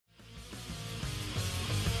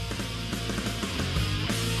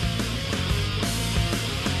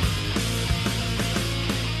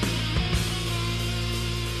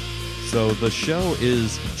So the show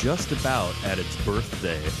is just about at its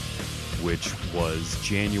birthday, which was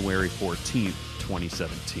January 14th,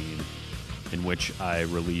 2017, in which I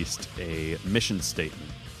released a mission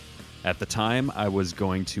statement. At the time, I was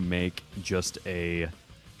going to make just a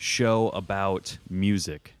show about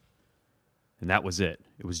music, and that was it.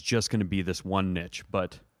 It was just going to be this one niche,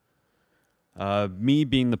 but me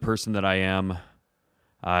being the person that I am,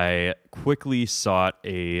 I quickly sought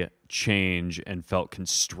a change and felt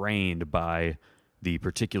constrained by the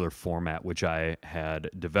particular format which I had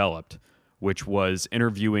developed, which was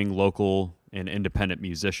interviewing local and independent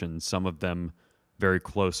musicians, some of them very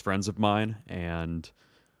close friends of mine, and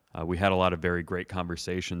we had a lot of very great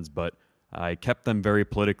conversations, but I kept them very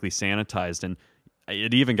politically sanitized, and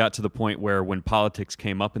it even got to the point where when politics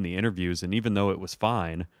came up in the interviews, and even though it was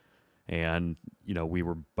fine, and we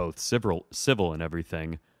were both civil and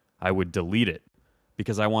everything, I would delete it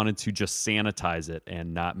because I wanted to just sanitize it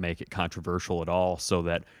and not make it controversial at all so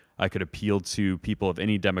that I could appeal to people of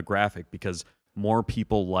any demographic, because more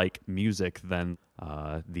people like music than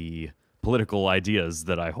the political ideas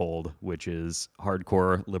that I hold, which is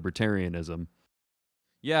hardcore libertarianism.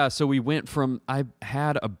 Yeah, so we went from, I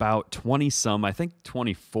had about 20-some, I think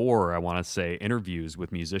 24, I want to say, interviews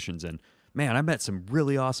with musicians, and man, I met some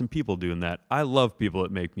really awesome people doing that. I love people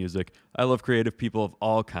that make music. I love creative people of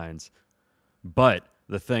all kinds. But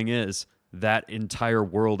the thing is, that entire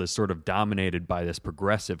world is sort of dominated by this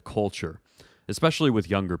progressive culture, especially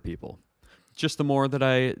with younger people. Just the more that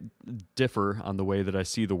I differ on the way that I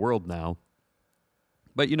see the world now.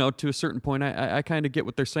 But, to a certain point, I kind of get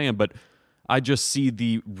what they're saying, but I just see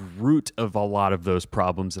the root of a lot of those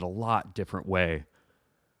problems in a lot different way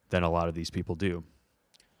than a lot of these people do.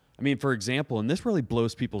 I mean, for example, and this really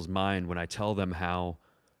blows people's mind when I tell them how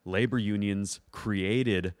labor unions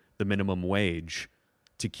created the minimum wage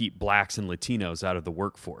to keep blacks and Latinos out of the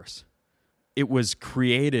workforce. It was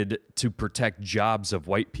created to protect jobs of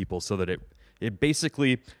white people so that it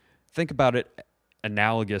basically, think about it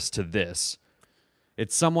analogous to this.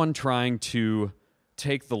 It's someone trying to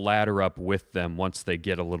take the ladder up with them once they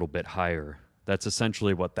get a little bit higher. That's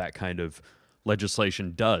essentially what that kind of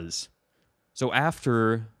legislation does. So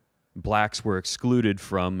after blacks were excluded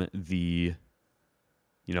from the,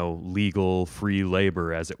 legal free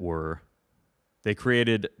labor, as it were, they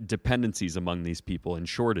created dependencies among these people and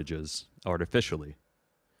shortages artificially.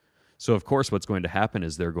 So, of course, what's going to happen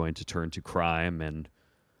is they're going to turn to crime and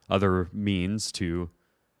other means to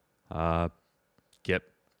get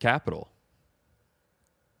capital.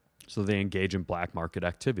 So they engage in black market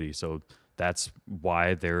activity. So that's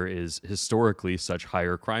why there is historically such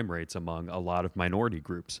higher crime rates among a lot of minority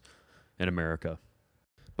groups in America.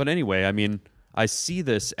 But anyway, I mean, I see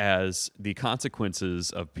this as the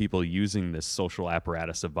consequences of people using this social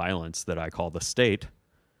apparatus of violence that I call the state.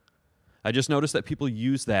 I just noticed that people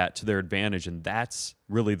use that to their advantage, and that's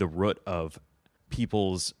really the root of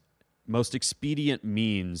people's most expedient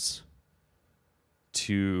means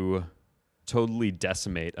to totally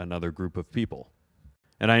decimate another group of people.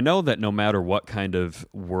 And I know that no matter what kind of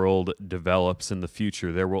world develops in the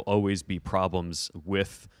future, there will always be problems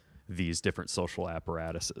with these different social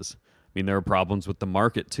apparatuses. I mean, there are problems with the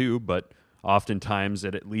market too, but oftentimes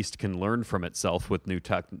it at least can learn from itself with new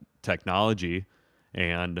technology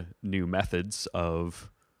and new methods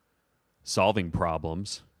of solving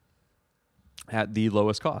problems at the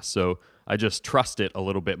lowest cost. So I just trust it a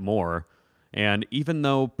little bit more. And even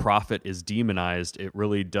though profit is demonized, it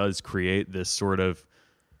really does create this sort of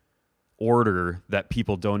order that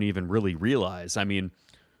people don't even really realize. I mean,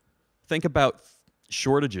 think about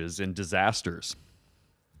shortages and disasters.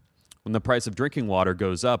 When the price of drinking water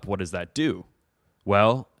goes up, what does that do?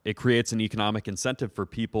 Well, it creates an economic incentive for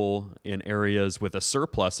people in areas with a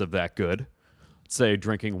surplus of that good. Let's say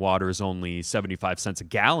drinking water is only 75 cents a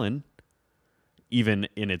gallon, even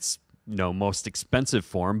in its most expensive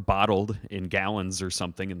form, bottled in gallons or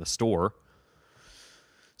something in the store.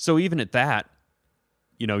 So even at that,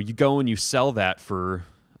 you go and you sell that for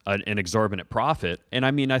an exorbitant profit. And I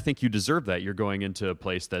mean, I think you deserve that. You're going into a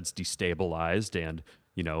place that's destabilized and,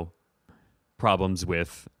 problems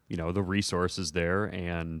with, the resources there,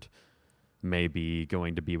 and maybe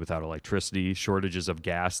going to be without electricity, shortages of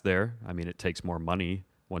gas there. I mean, it takes more money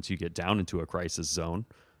once you get down into a crisis zone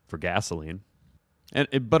for gasoline.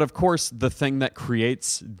 But of course, the thing that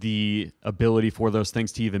creates the ability for those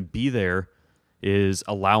things to even be there is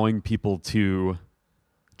allowing people to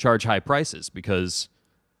charge high prices, because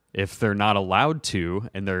if they're not allowed to,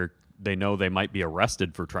 and they know they might be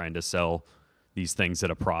arrested for trying to sell these things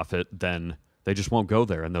at a profit, then they just won't go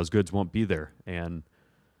there, and those goods won't be there. And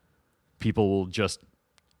people will just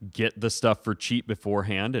get the stuff for cheap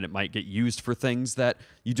beforehand, and it might get used for things that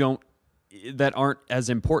that aren't as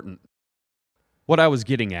important. What I was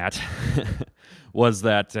getting at was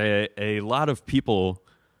that a lot of people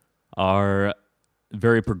are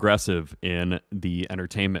very progressive in the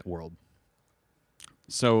entertainment world.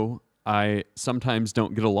 So I sometimes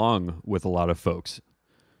don't get along with a lot of folks.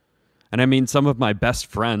 And I mean, some of my best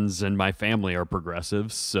friends and my family are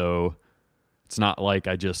progressives, so it's not like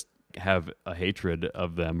I just have a hatred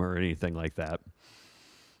of them or anything like that.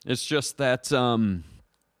 It's just that I'm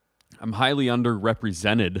highly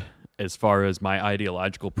underrepresented as far as my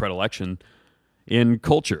ideological predilection in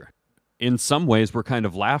culture. In some ways, we're kind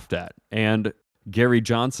of laughed at. And Gary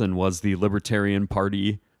Johnson was the Libertarian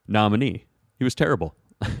Party nominee. He was terrible.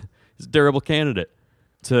 He's a terrible candidate.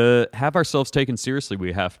 To have ourselves taken seriously,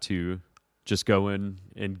 we have to just go and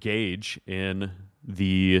engage in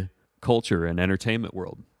the culture and entertainment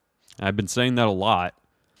world. I've been saying that a lot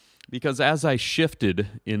because as I shifted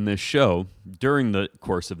in this show during the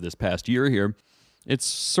course of this past year here, it's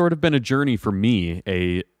sort of been a journey for me,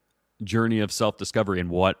 a journey of self-discovery and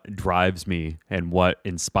what drives me and what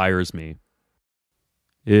inspires me.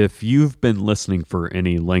 If you've been listening for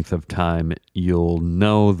any length of time, you'll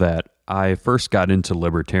know that I first got into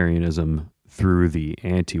libertarianism through the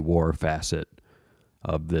anti-war facet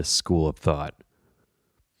of this school of thought.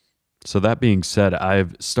 So that being said,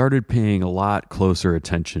 I've started paying a lot closer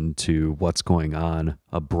attention to what's going on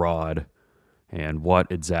abroad and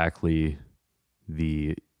what exactly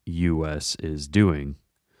the U.S. is doing.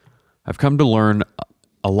 I've come to learn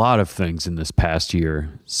a lot of things in this past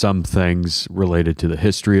year, some things related to the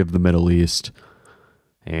history of the Middle East,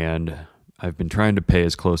 and I've been trying to pay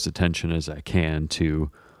as close attention as I can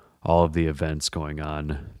to all of the events going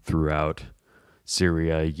on throughout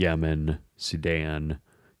Syria, Yemen, Sudan,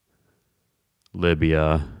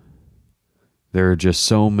 Libya. There are just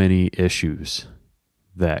so many issues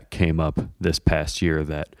that came up this past year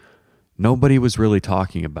that nobody was really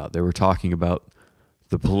talking about. They were talking about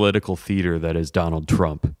the political theater that is Donald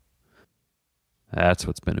Trump. That's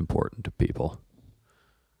what's been important to people.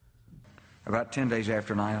 About 10 days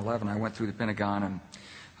after 9/11, I went through the Pentagon and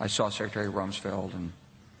I saw Secretary Rumsfeld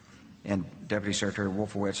and Deputy Secretary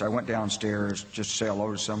Wolfowitz. I went downstairs just to say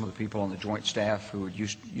hello to some of the people on the Joint Staff who had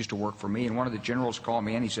used to work for me. And one of the generals called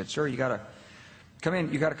me in. He said, "Sir, you got to come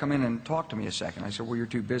in. You got to come in and talk to me a second." I said, "Well, you're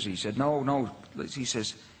too busy." He said, "No." He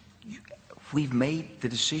says, "We've made the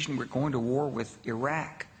decision. We're going to war with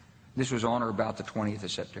Iraq." This was on or about the 20th of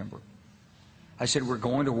September. I said, "We're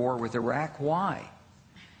going to war with Iraq. Why?"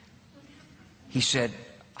 He said,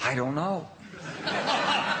 "I don't know."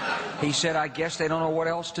 He said, "I guess they don't know what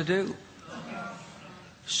else to do."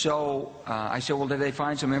 So I said, "Well, did they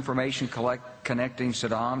find some information connecting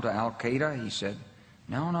Saddam to Al-Qaeda?" He said,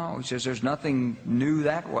 No. He says, "There's nothing new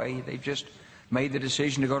that way. They just made the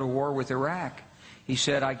decision to go to war with Iraq." He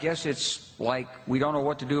said, "I guess it's like we don't know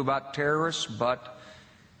what to do about terrorists, but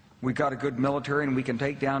we've got a good military and we can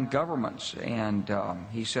take down governments." And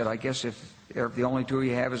he said, "I guess if the only tool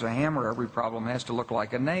you have is a hammer, every problem has to look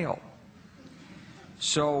like a nail."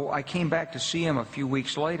 So I came back to see him a few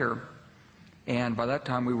weeks later, and by that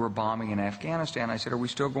time we were bombing in Afghanistan. I said, "Are we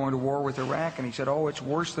still going to war with Iraq?" And he said, "Oh, it's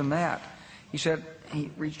worse than that." He said, he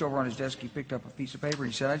reached over on his desk, he picked up a piece of paper,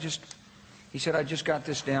 and he said, I just got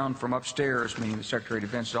this down from upstairs," meaning the Secretary of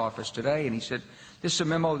Defense's office today, and he said, "This is a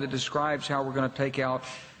memo that describes how we're going to take out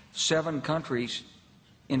 7 countries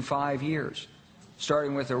in 5 years,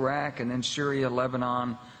 starting with Iraq and then Syria,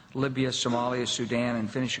 Lebanon, Libya, Somalia, Sudan, and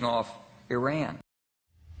finishing off Iran."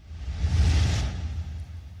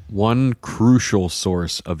 One crucial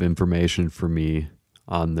source of information for me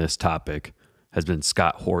on this topic has been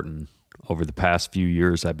Scott Horton. Over the past few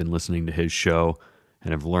years, I've been listening to his show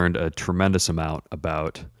and have learned a tremendous amount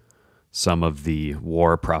about some of the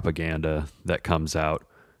war propaganda that comes out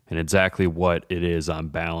and exactly what it is on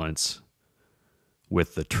balance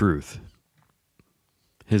with the truth.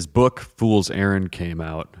 His book, Fool's Errand, came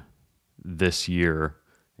out this year,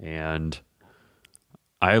 and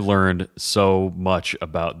I learned so much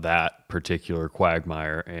about that particular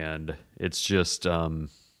quagmire, and it's just,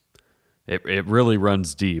 it really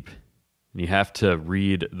runs deep. You have to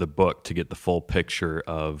read the book to get the full picture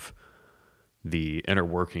of the inner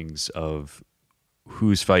workings of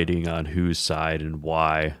who's fighting on whose side and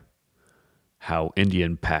why, how India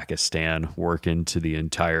and Pakistan work into the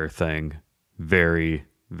entire thing very,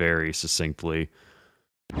 very succinctly.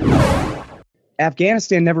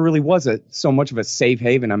 Afghanistan never really was so much of a safe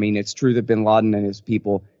haven. I mean, it's true that bin Laden and his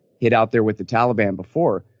people hid out there with the Taliban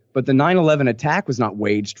before, but the 9/11 attack was not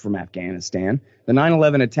waged from Afghanistan. The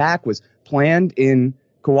 9/11 attack was planned in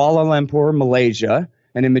Kuala Lumpur, Malaysia,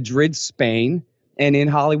 and in Madrid, Spain, and in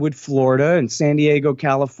Hollywood, Florida, and San Diego,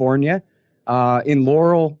 California, in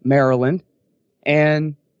Laurel, Maryland.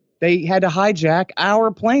 And they had to hijack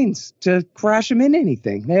our planes to crash them in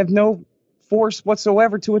anything. They have no force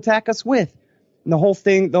whatsoever to attack us with. And the whole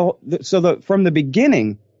thing, from the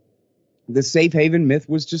beginning, the safe haven myth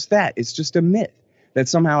was just that. It's just a myth that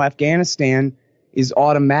somehow Afghanistan is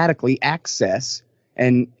automatically access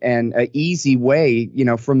and an easy way,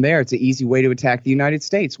 from there, it's an easy way to attack the United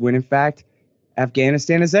States, when in fact,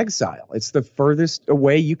 Afghanistan is exile. It's the furthest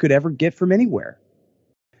away you could ever get from anywhere.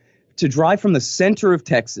 To drive from the center of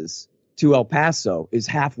Texas to El Paso is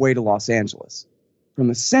halfway to Los Angeles. From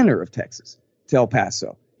the center of Texas to El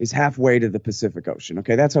Paso is halfway to the Pacific Ocean.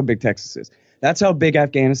 Okay, that's how big Texas is. That's how big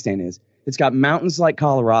Afghanistan is. It's got mountains like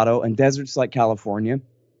Colorado and deserts like California,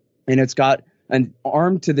 and it's got an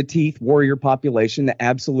armed-to-the-teeth warrior population that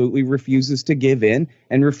absolutely refuses to give in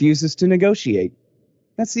and refuses to negotiate.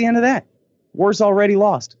 That's the end of that. War's already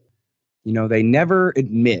lost. They never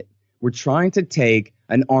admit we're trying to take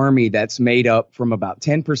an army that's made up from about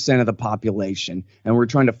 10% of the population, and we're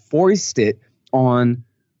trying to foist it on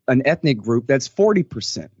an ethnic group that's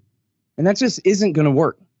 40%. And that just isn't going to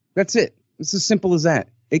work. That's it. It's as simple as that.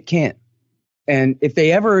 It can't. And if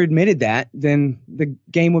they ever admitted that, then the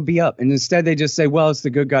game would be up. And instead they just say, well, it's the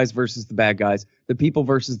good guys versus the bad guys, the people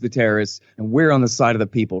versus the terrorists, and we're on the side of the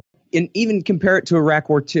people. And even compare it to Iraq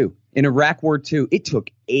War II. In Iraq War II, it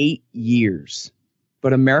took 8 years.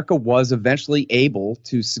 But America was eventually able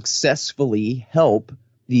to successfully help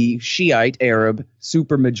the Shiite Arab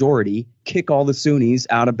supermajority kick all the Sunnis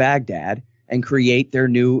out of Baghdad and create their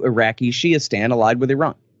new Iraqi Shiistan allied with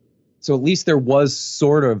Iran. So at least there was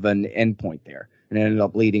sort of an endpoint there, and it ended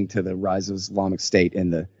up leading to the rise of Islamic State in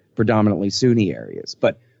the predominantly Sunni areas.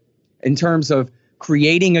 But in terms of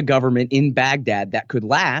creating a government in Baghdad that could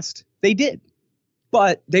last, they did.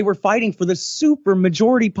 But they were fighting for the super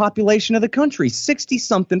majority population of the country,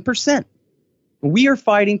 60-something%. We are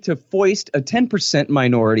fighting to foist a 10%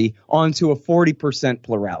 minority onto a 40%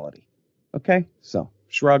 plurality. Okay? So,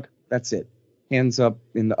 shrug. That's it. Hands up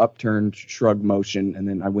in the upturned shrug motion, and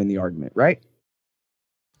then I win the argument, right?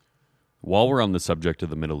 While we're on the subject of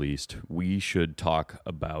the Middle East, we should talk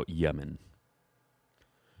about Yemen.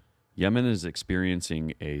 Yemen is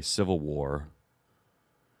experiencing a civil war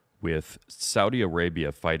with Saudi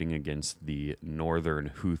Arabia fighting against the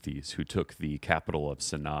northern Houthis, who took the capital of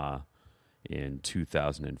Sana'a in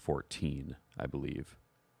 2014, I believe.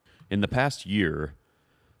 In the past year,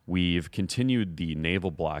 we've continued the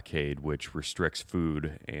naval blockade, which restricts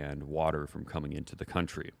food and water from coming into the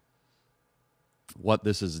country. What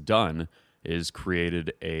this has done is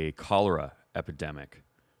created a cholera epidemic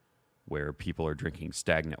where people are drinking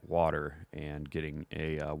stagnant water and getting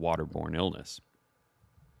a waterborne illness.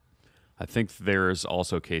 I think there's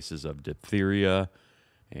also cases of diphtheria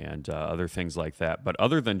and other things like that. But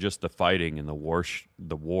other than just the fighting and the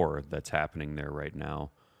war that's happening there right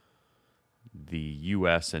now, the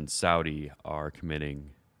U.S. and Saudi are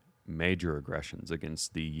committing major aggressions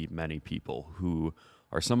against the Yemeni people, who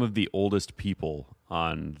are some of the oldest people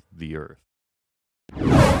on the earth.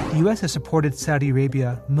 The U.S. has supported Saudi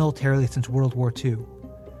Arabia militarily since World War II,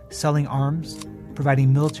 selling arms,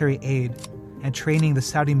 providing military aid, and training the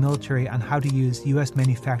Saudi military on how to use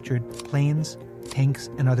U.S.-manufactured planes, tanks,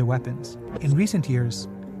 and other weapons. In recent years,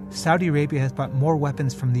 Saudi Arabia has bought more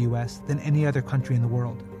weapons from the U.S. than any other country in the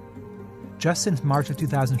world. Just since March of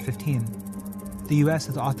 2015, the U.S.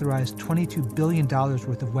 has authorized $22 billion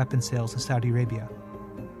worth of weapon sales to Saudi Arabia.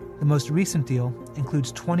 The most recent deal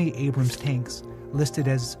includes 20 Abrams tanks listed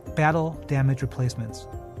as battle damage replacements.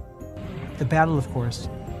 The battle, of course,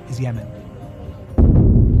 is Yemen.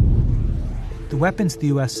 The weapons the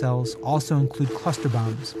U.S. sells also include cluster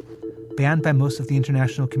bombs, banned by most of the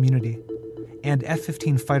international community, and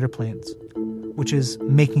F-15 fighter planes, which is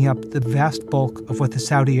making up the vast bulk of what the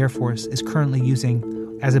Saudi Air Force is currently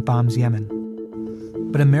using as it bombs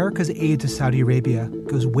Yemen. But America's aid to Saudi Arabia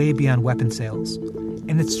goes way beyond weapon sales,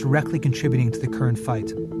 and it's directly contributing to the current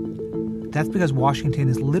fight. That's because Washington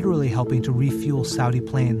is literally helping to refuel Saudi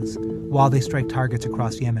planes while they strike targets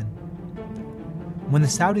across Yemen. When the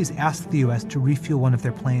Saudis asked the U.S. to refuel one of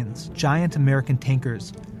their planes, giant American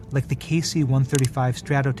tankers like the KC-135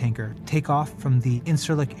 Stratotanker take off from the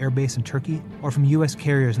Incirlik Air Base in Turkey or from U.S.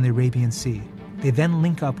 carriers in the Arabian Sea. They then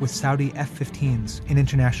link up with Saudi F-15s in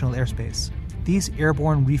international airspace. These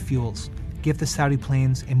airborne refuels give the Saudi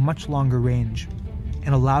planes a much longer range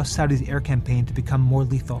and allow Saudi's air campaign to become more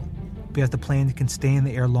lethal because the planes can stay in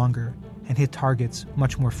the air longer and hit targets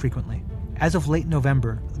much more frequently. As of late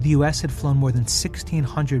November, the U.S. had flown more than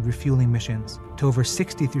 1,600 refueling missions to over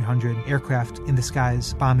 6,300 aircraft in the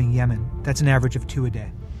skies bombing Yemen. That's an average of 2 a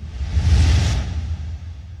day.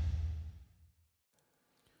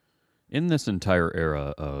 In this entire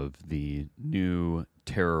era of the new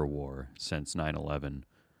terror war since 9/11,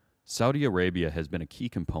 Saudi Arabia has been a key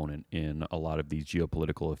component in a lot of these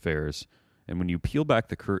geopolitical affairs. And when you peel back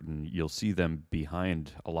the curtain, you'll see them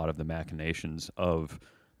behind a lot of the machinations of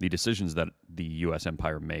the decisions that the U.S.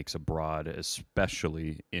 empire makes abroad,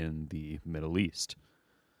 especially in the Middle East.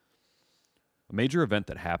 A major event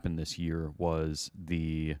that happened this year was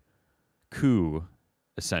the coup,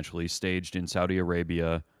 essentially, staged in Saudi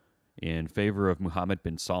Arabia in favor of Mohammed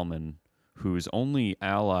bin Salman, whose only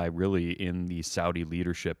ally really in the Saudi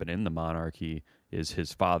leadership and in the monarchy is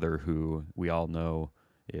his father, who we all know,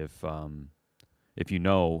 if you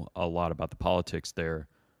know a lot about the politics there,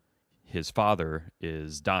 his father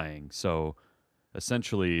is dying. So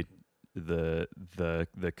essentially the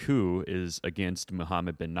coup is against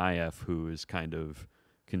Mohammed bin Nayef, who is kind of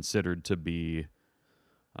considered to be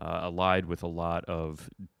allied with a lot of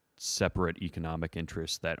separate economic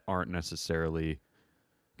interests that aren't necessarily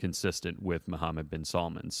consistent with Mohammed bin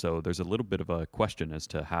Salman. So there's a little bit of a question as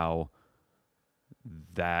to how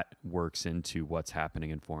that works into what's happening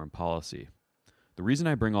in foreign policy. The reason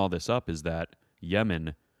I bring all this up is that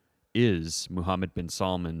Yemen is Mohammed bin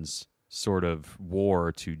Salman's sort of war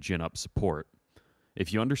to gin up support.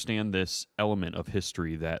 If you understand this element of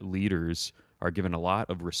history, that leaders are given a lot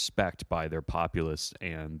of respect by their populace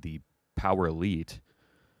and the power elite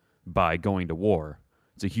by going to war,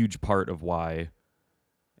 it's a huge part of why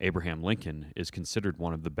Abraham Lincoln is considered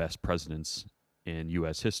one of the best presidents in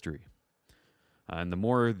U.S. history. And the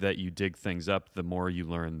more that you dig things up, the more you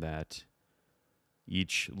learn that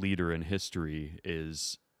each leader in history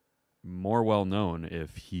is more well known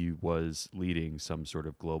if he was leading some sort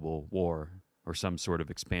of global war or some sort of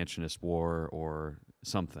expansionist war or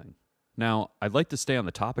something. Now, I'd like to stay on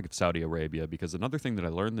the topic of Saudi Arabia because another thing that I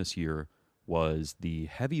learned this year was the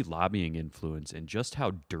heavy lobbying influence and just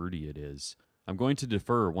how dirty it is. I'm going to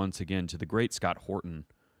defer once again to the great Scott Horton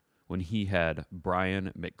when he had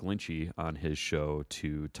Brian McGlinchey on his show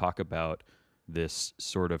to talk about this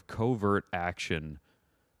sort of covert action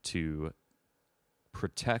to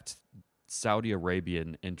protect Saudi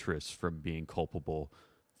Arabian interests from being culpable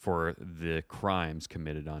for the crimes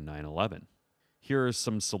committed on 9/11. Here are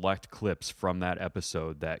some select clips from that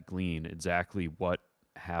episode that glean exactly what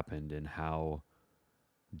happened and how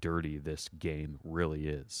dirty this game really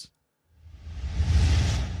is.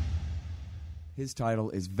 His title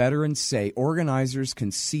is Veterans Say Organizers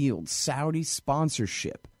Concealed Saudi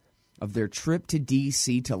Sponsorship of Their Trip to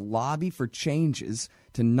D.C. to Lobby for Changes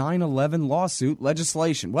to 9/11 Lawsuit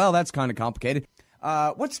Legislation. Well, that's kind of complicated.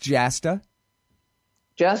 What's JASTA?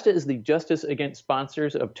 JASTA is the Justice Against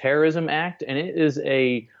Sponsors of Terrorism Act, and it is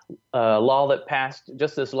a law that passed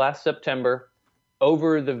just this last September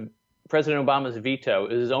over the President Obama's veto.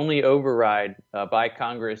 It is his only override by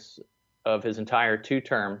Congress of his entire 2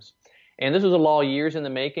 terms. And this was a law years in the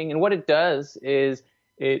making. And what it does is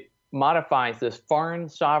it modifies this Foreign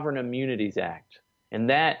Sovereign Immunities Act. And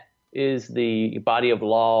that is the body of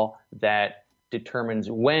law that determines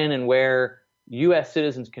when and where U.S.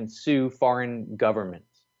 citizens can sue foreign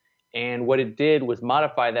governments. And what it did was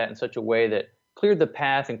modify that in such a way that cleared the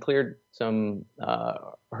path and cleared some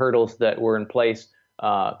hurdles that were in place,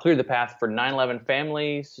 cleared the path for 9/11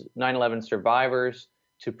 families, 9/11 survivors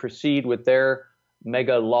to proceed with their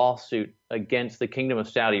mega lawsuit against the Kingdom of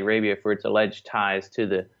Saudi Arabia for its alleged ties to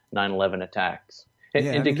the 9/11 attacks.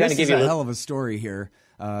 And to kind of give you a hell of a story here.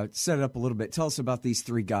 Set it up a little bit. Tell us about these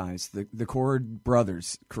 3 guys, the Cord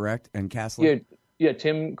brothers, correct? And Kassler? Yeah,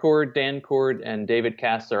 Tim Cord, Dan Cord, and David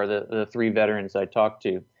Kassler are the 3 veterans I talked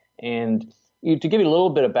to. And to give you a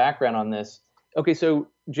little bit of background on this, okay, so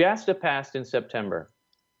JASTA passed in September.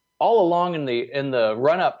 All along in the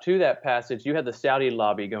run-up to that passage, you had the Saudi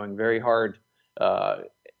lobby going very hard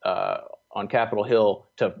on Capitol Hill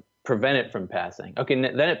to prevent it from passing. Okay,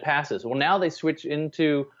 then it passes. Well, now they switch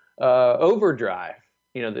into overdrive.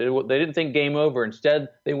 You know, they didn't think game over. Instead,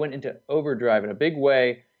 they went into overdrive in a big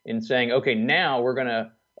way in saying, okay, now we're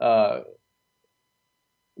going to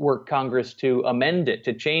work Congress to amend it,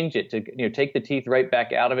 to change it, to take the teeth right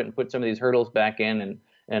back out of it and put some of these hurdles back in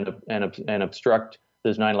and obstruct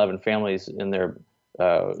those 9/11 families in their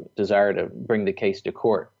desire to bring the case to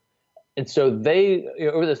court. And so they,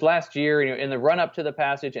 over this last year, in the run-up to the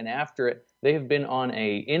passage and after it, they have been on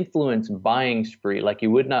a influence buying spree like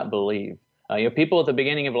you would not believe. People at the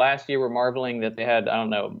beginning of last year were marveling that they had,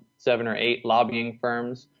 7 or 8 lobbying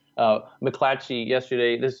firms. McClatchy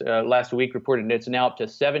last week reported it's now up to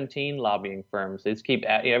 17 lobbying firms. They just keep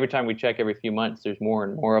every time we check every few months, there's more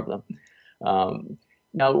and more of them.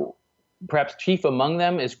 Now, perhaps chief among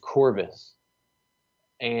them is Corvus,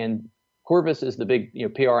 and Corvus is the big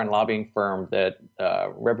PR and lobbying firm that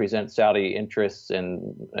represents Saudi interests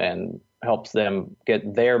and helps them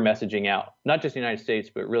get their messaging out, not just the United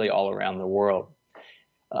States, but really all around the world.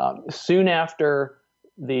 Soon after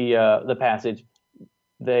the passage,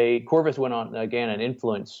 Corvus went on again an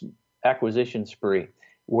influence acquisition spree,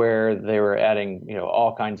 where they were adding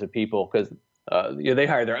all kinds of people because they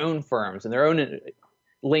hire their own firms and their own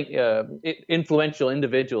influential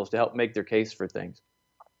individuals to help make their case for things.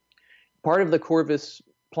 Part of the Corvus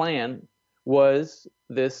plan was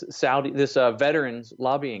this veterans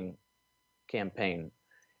lobbying campaign,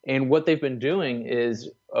 and what they've been doing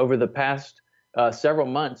is over the past several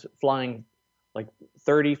months flying like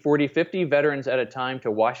 30, 40, 50 veterans at a time to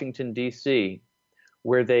Washington, D.C.,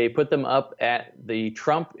 where they put them up at the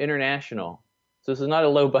Trump International. So this is not a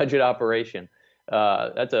low-budget operation.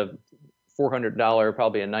 That's a $400,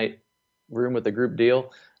 probably a night room with a group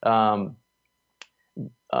deal. Flying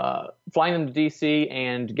them to D.C.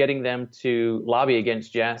 and getting them to lobby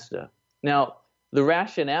against JASTA. Now, the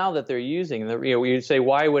rationale that they're using, you say,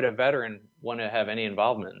 why would a veteran want to have any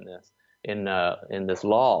involvement in this, in this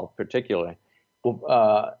law particularly?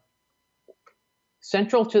 Well,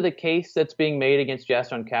 central to the case that's being made against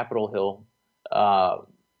JASTA on Capitol Hill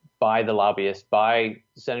by the lobbyists, by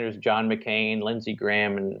Senators John McCain, Lindsey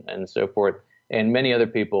Graham, and so forth, and many other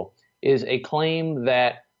people, is a claim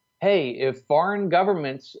that, hey, if foreign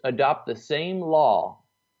governments adopt the same law,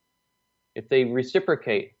 if they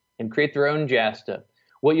reciprocate and create their own JASTA,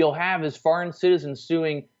 what you'll have is foreign citizens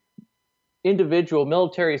suing individual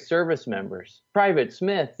military service members. Private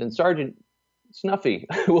Smith and Sergeant Snuffy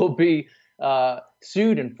will be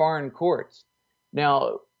sued in foreign courts.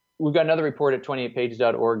 Now, we've got another report at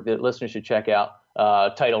 28pages.org that listeners should check out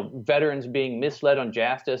titled Veterans Being Misled on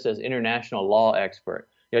JASTA, says international law expert.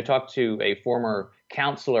 I talked to a former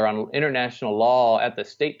counselor on international law at the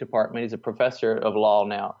State Department. He's a professor of law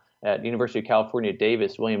now at the University of California,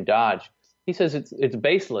 Davis, William Dodge. He says it's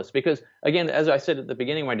baseless because, again, as I said at the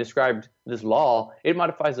beginning when I described this law, it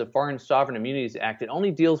modifies the Foreign Sovereign Immunities Act. It only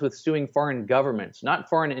deals with suing foreign governments, not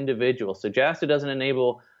foreign individuals. So JASTA doesn't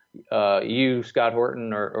enable you, Scott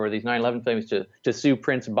Horton, or these 9/11 families to sue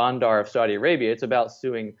Prince Bandar of Saudi Arabia. It's about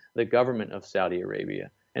suing the government of Saudi Arabia.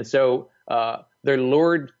 And so they're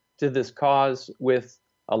lured to this cause with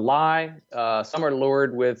a lie. Some are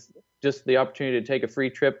lured with just the opportunity to take a free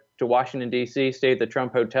trip to Washington, D.C., stay at the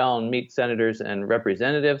Trump Hotel and meet senators and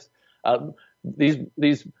representatives.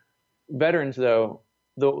 These veterans, though,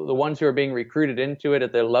 the ones who are being recruited into it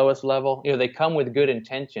at the lowest level, they come with good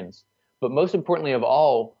intentions. But most importantly of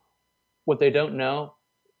all, what they don't know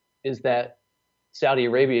is that Saudi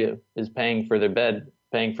Arabia is paying for their bed,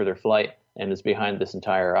 paying for their flight, and is behind this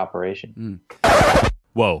entire operation.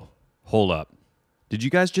 Whoa, hold up. Did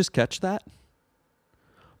you guys just catch that?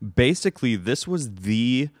 Basically, this was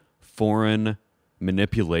the foreign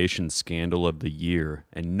manipulation scandal of the year,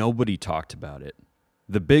 and nobody talked about it.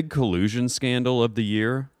 The big collusion scandal of the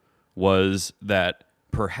year was that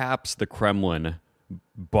perhaps the Kremlin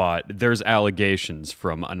there's allegations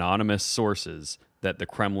from anonymous sources that the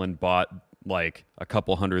Kremlin bought like a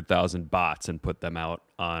couple 100,000 bots and put them out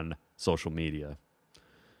on social media.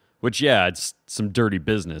 Which, yeah, it's some dirty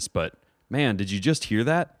business, but man, did you just hear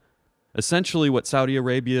that? Essentially, what Saudi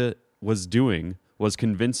Arabia was doing was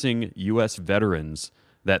convincing U.S. veterans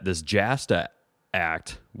that this JASTA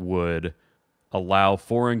Act would allow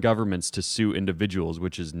foreign governments to sue individuals,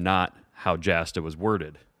 which is not how JASTA was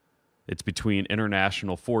worded. It's between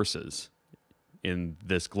international forces in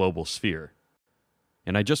this global sphere.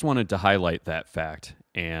 And I just wanted to highlight that fact,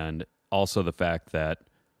 and also the fact that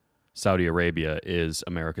Saudi Arabia is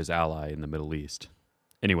America's ally in the Middle East.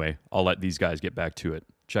 Anyway, I'll let these guys get back to it.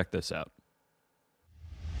 Check this out.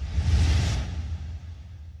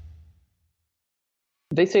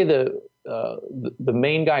 They say the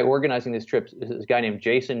main guy organizing this trip is this guy named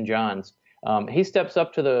Jason Johns. He steps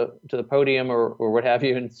up to the podium or what have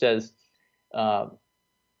you and says,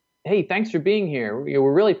 "Hey, thanks for being here.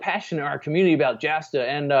 We're really passionate in our community about JASTA,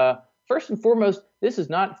 and first and foremost, this is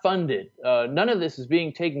not funded. None of this is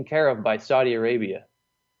being taken care of by Saudi Arabia."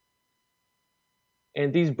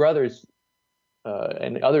 And these brothers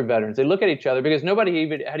and other veterans, they look at each other because nobody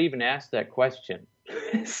had even asked that question.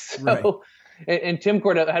 So. Right. And Tim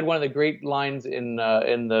Cord had one of the great lines in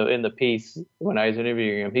the piece when I was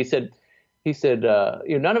interviewing him. He said,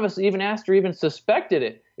 none of us even asked or even suspected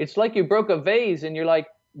it. It's like you broke a vase and you're like,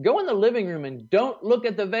 go in the living room and don't look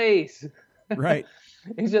at the vase. Right.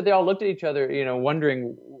 He said they all looked at each other,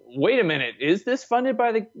 wondering, wait a minute, is this funded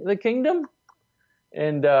by the kingdom?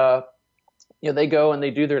 And, they go and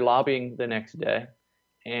they do their lobbying the next day.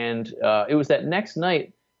 And it was that next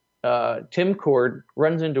night, Tim Cord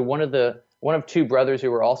runs into one of two brothers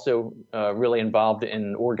who were also really involved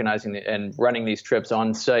in organizing and running these trips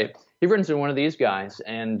on site. He runs into one of these guys,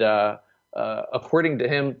 and according to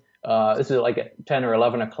him, this is like at 10 or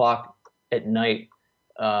 11 o'clock at night.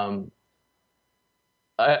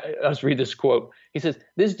 Let's read this quote. He says,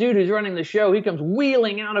 "This dude who's running the show, he comes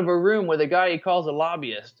wheeling out of a room with a guy he calls a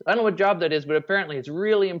lobbyist. I don't know what job that is, but apparently it's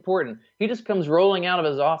really important. He just comes rolling out of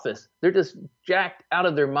his office. They're just jacked out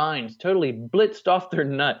of their minds, totally blitzed off their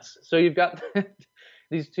nuts. So you've got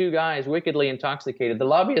these two guys wickedly intoxicated. The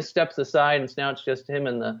lobbyist steps aside, and now it's just him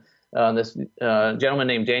and this gentleman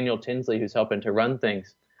named Daniel Tinsley who's helping to run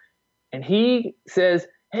things. And he says,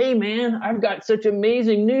 'Hey, man, I've got such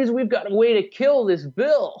amazing news. We've got a way to kill this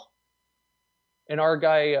bill.' And our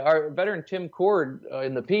veteran Tim Cord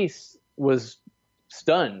in the piece was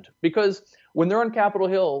stunned, because when they're on Capitol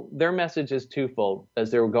Hill, their message is twofold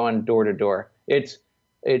as they're going door to door. It's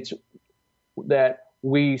that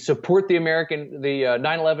we support the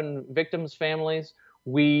 9/11 victims' families.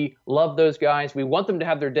 We love those guys. We want them to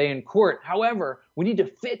have their day in court. However, we need to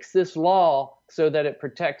fix this law so that it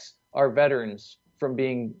protects our veterans from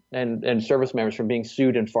being and service members from being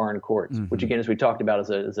sued in foreign courts, which again, as we talked about,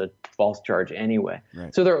 is a false charge anyway.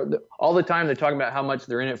 Right. So they're all the time they're talking about how much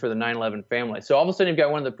they're in it for the 9/11 family. So all of a sudden you've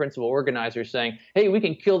got one of the principal organizers saying, "Hey, we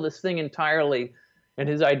can kill this thing entirely." And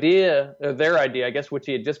his idea, their idea, I guess, which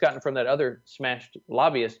he had just gotten from that other smashed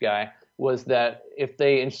lobbyist guy, was that if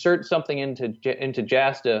they insert something into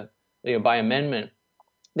JASTA, by amendment,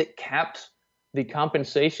 that caps the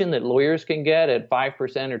compensation that lawyers can get at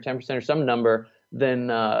 5% or 10% or some number, then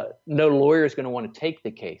no lawyer is going to want to take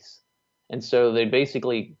the case. And so they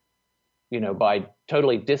basically, by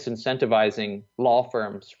totally disincentivizing law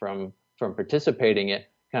firms from participating in it,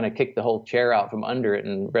 kind of kick the whole chair out from under it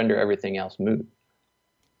and render everything else moot.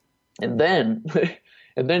 And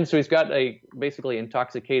then so he's got a basically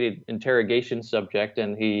intoxicated interrogation subject,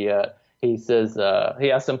 and he says,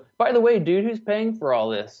 he asks him, "By the way, dude, who's paying for all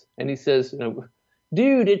this?" And he says,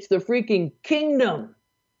 "Dude, it's the freaking kingdom."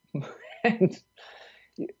 And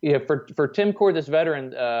for Tim Cord, this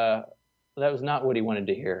veteran, that was not what he wanted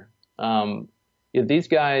to hear. These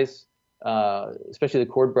guys, especially the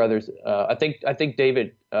Cord brothers, I think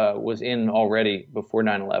David was in already before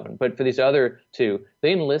 9/11. But for these other two,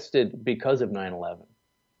 they enlisted because of 9/11.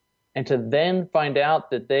 And to then find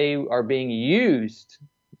out that they are being used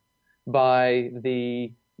by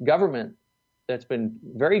the government that's been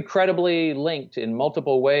very credibly linked in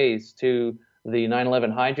multiple ways to the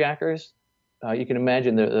 9/11 hijackers, you can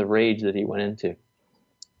imagine the rage that he went into.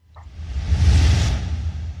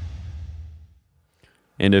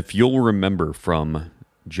 And if you'll remember from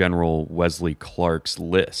General Wesley Clark's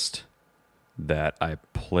list that I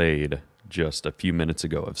played just a few minutes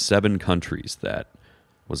ago of 7 countries that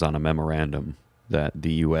was on a memorandum that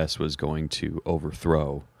the U.S. was going to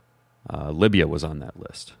overthrow, Libya was on that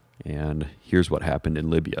list. And here's what happened in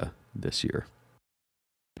Libya this year.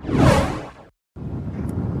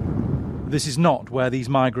 This is not where these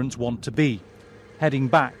migrants want to be, heading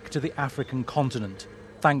back to the African continent,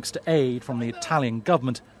 thanks to aid from the Italian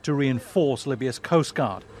government to reinforce Libya's coast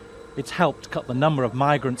guard. It's helped cut the number of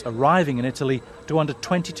migrants arriving in Italy to under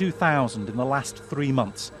 22,000 in the last 3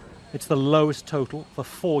 months. It's the lowest total for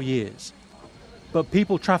 4 years. But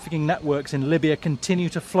people trafficking networks in Libya continue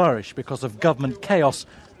to flourish because of government chaos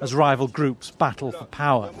as rival groups battle for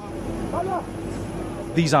power.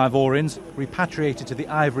 These Ivorians, repatriated to the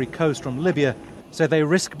Ivory Coast from Libya, say they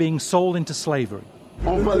risk being sold into slavery.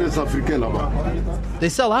 They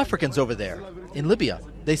sell Africans over there. In Libya,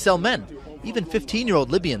 they sell men. Even 15-year-old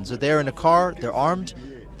Libyans are there in a car, they're armed.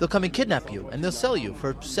 They'll come and kidnap you, and they'll sell you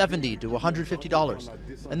for $70 to $150.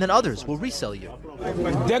 And then others will resell you.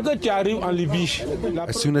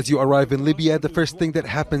 As soon as you arrive in Libya, the first thing that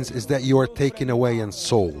happens is that you are taken away and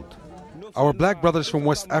sold. Our black brothers from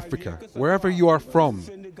West Africa, wherever you are from,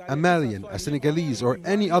 a Malian, a Senegalese, or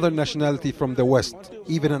any other nationality from the West,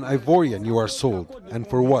 even an Ivorian, you are sold. And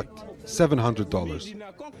for what? $700.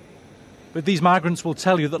 But these migrants will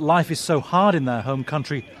tell you that life is so hard in their home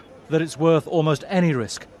country that it's worth almost any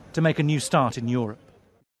risk to make a new start in Europe.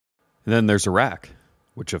 And then there's Iraq,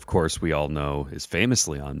 which of course we all know is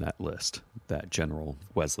famously on that list that General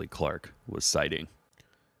Wesley Clark was citing.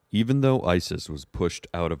 Even though ISIS was pushed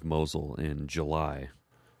out of Mosul in July,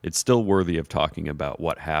 it's still worthy of talking about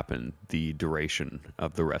what happened the duration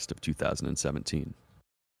of the rest of 2017.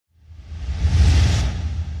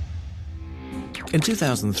 In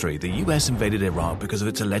 2003, the US invaded Iraq because of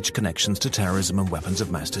its alleged connections to terrorism and weapons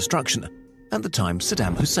of mass destruction. At the time,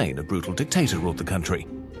 Saddam Hussein, a brutal dictator, ruled the country.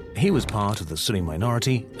 He was part of the Sunni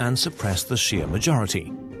minority and suppressed the Shia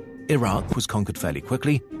majority. Iraq was conquered fairly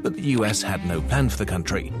quickly, but the US had no plan for the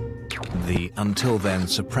country. The until then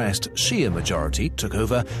suppressed Shia majority took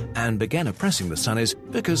over and began oppressing the Sunnis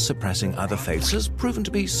because suppressing other faiths has proven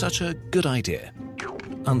to be such a good idea.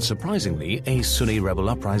 Unsurprisingly, a Sunni rebel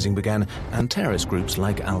uprising began, and terrorist groups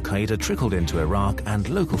like Al-Qaeda trickled into Iraq, and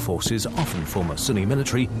local forces, often former Sunni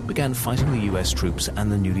military, began fighting the US troops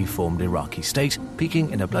and the newly formed Iraqi state,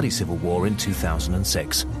 peaking in a bloody civil war in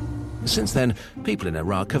 2006. Since then, people in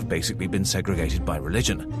Iraq have basically been segregated by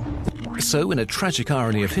religion. So, in a tragic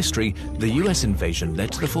irony of history, the US invasion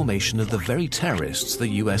led to the formation of the very terrorists the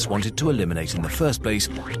US wanted to eliminate in the first place,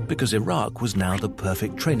 because Iraq was now the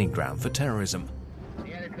perfect training ground for terrorism.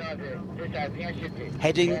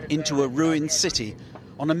 Heading into a ruined city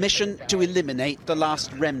on a mission to eliminate the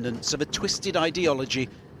last remnants of a twisted ideology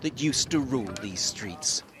that used to rule these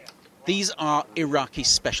streets. These are Iraqi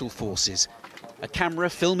special forces. A camera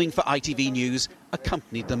filming for ITV News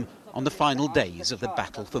accompanied them on the final days of the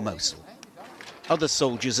battle for Mosul. Other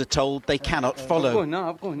soldiers are told they cannot follow.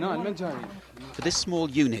 For this small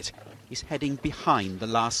unit is heading behind the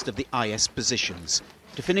last of the IS positions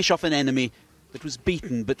to finish off an enemy that was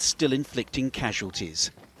beaten but still inflicting casualties.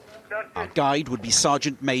 Our guide would be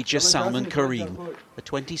Sergeant Major Salman Karim, a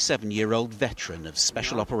 27-year-old veteran of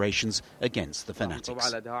special operations against the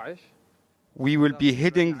fanatics. We will be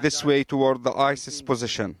heading this way toward the ISIS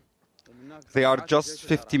position. They are just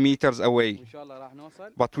 50 meters away,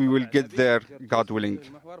 but we will get there, God willing.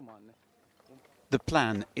 The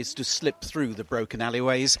plan is to slip through the broken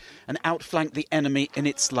alleyways and outflank the enemy in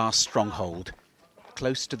its last stronghold,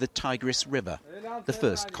 close to the Tigris River, the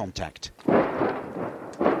first contact.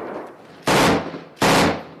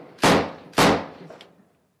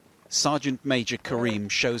 Sergeant Major Karim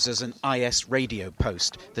shows us an IS radio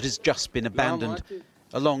post that has just been abandoned,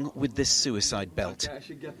 along with this suicide belt.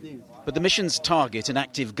 But the mission's target, an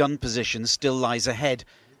active gun position, still lies ahead,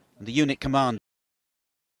 and the unit commander